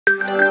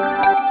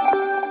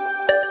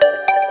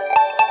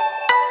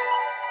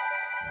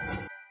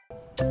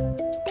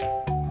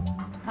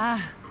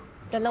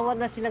Dalawa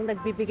na silang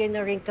nagbibigay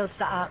ng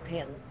wrinkles sa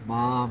akin.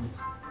 Mom,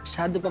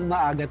 masyado pang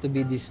maaga to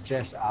be this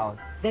stressed out.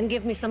 Then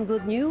give me some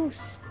good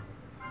news.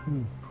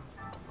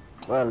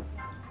 Well,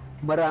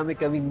 marami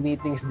kaming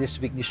meetings this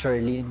week ni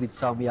Charlene with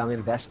some young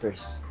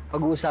investors.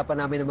 Pag-uusapan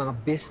namin ng mga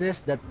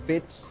business that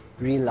fits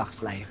real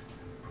Lux life.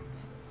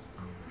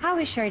 How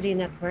is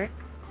Charlene at work?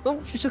 Oh,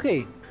 she's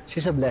okay.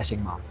 She's a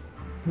blessing, Mom.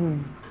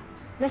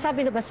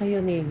 Nasabi na ba sa'yo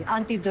ni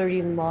Auntie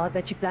Doreen mo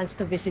that she plans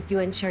to visit you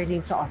and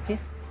Charlene sa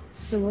office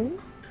soon?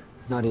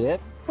 Not yet.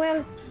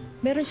 Well,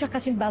 meron siya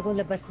kasing bagong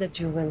labas na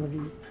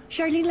jewelry.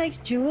 Charlene likes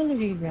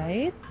jewelry,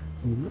 right?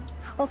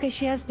 Okay,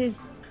 she has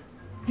these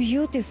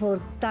beautiful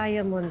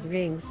diamond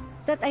rings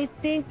that I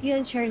think you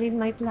and Charlene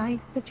might like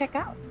to check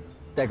out.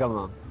 Teka,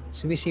 Mom.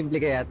 Sumisimple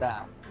ka yata.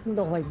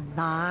 No, I'm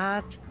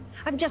not.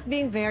 I'm just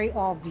being very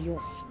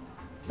obvious.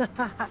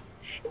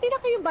 Hindi na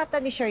kayo bata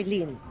ni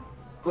Charlene.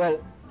 Well,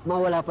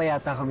 mawala pa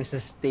yata kami sa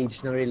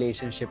stage ng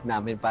relationship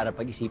namin para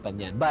pag-isipan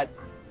yan. But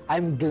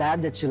I'm glad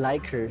that you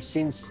like her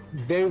since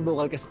very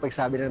vocal ka sa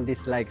pagsabi ng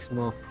dislikes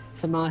mo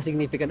sa mga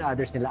significant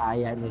others nila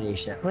Aya and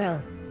Asia. Well,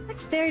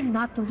 what's there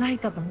not to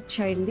like about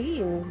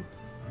Charlene?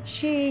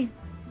 She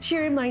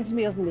reminds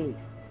me of me.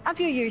 A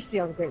few years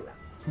younger lang.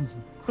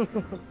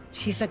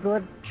 She's a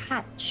good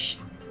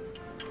catch.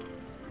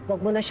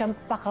 Huwag mo na siyang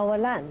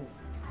pakawalan.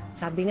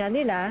 Sabi nga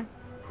nila,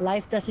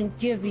 life doesn't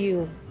give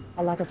you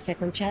a lot of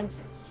second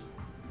chances.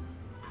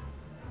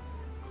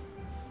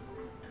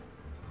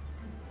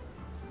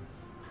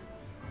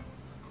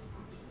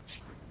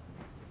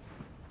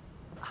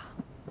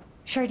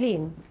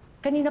 Charlene,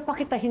 kanina pa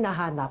kita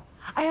hinahanap.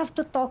 I have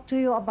to talk to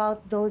you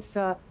about those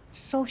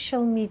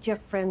social media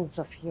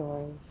friends of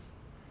yours.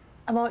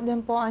 About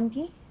them po,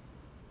 Auntie?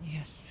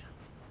 Yes.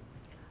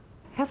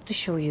 I have to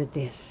show you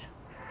this.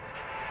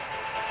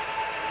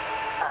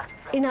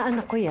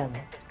 Inaanak ko yan.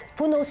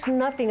 Who knows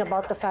nothing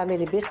about the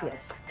family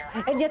business.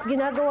 And yet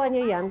ginagawa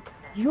niya yan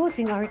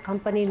using our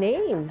company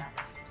name.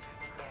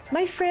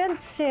 My friend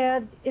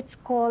said it's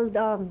called,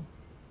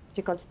 what's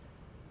it called?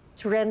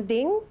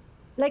 Trending?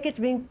 Like it's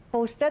being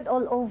posted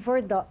all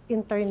over the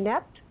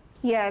internet?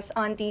 Yes,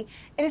 Auntie.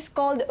 It is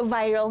called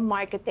viral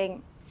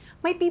marketing.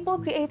 My people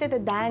created a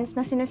dance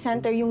na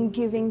sinecenter yung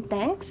giving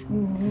thanks.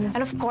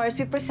 And of course,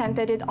 we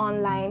presented it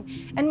online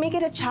and make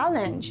it a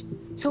challenge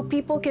so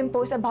people can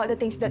post about the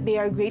things that they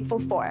are grateful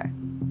for.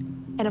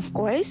 And of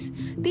course,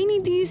 they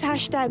need to use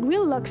hashtag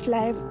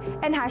 #RealLuxLife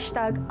and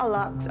hashtag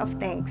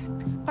 #ALuxOfThanks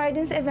para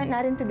din sa event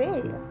natin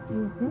today.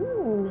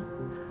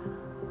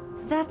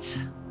 That's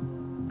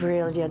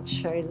brilliant,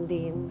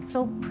 Charlene.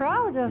 So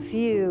proud of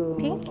you.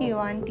 Thank you,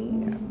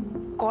 Auntie.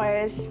 Of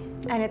course,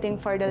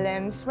 anything for the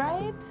limbs,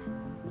 right?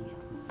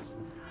 Yes.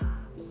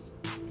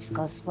 This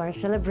calls for a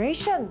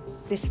celebration.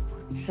 This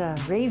puts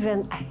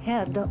Raven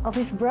ahead of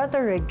his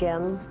brother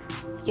again.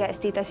 Yes,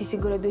 tita,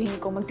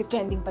 sisiguraduhin ko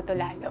magti-trending pa to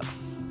lalo.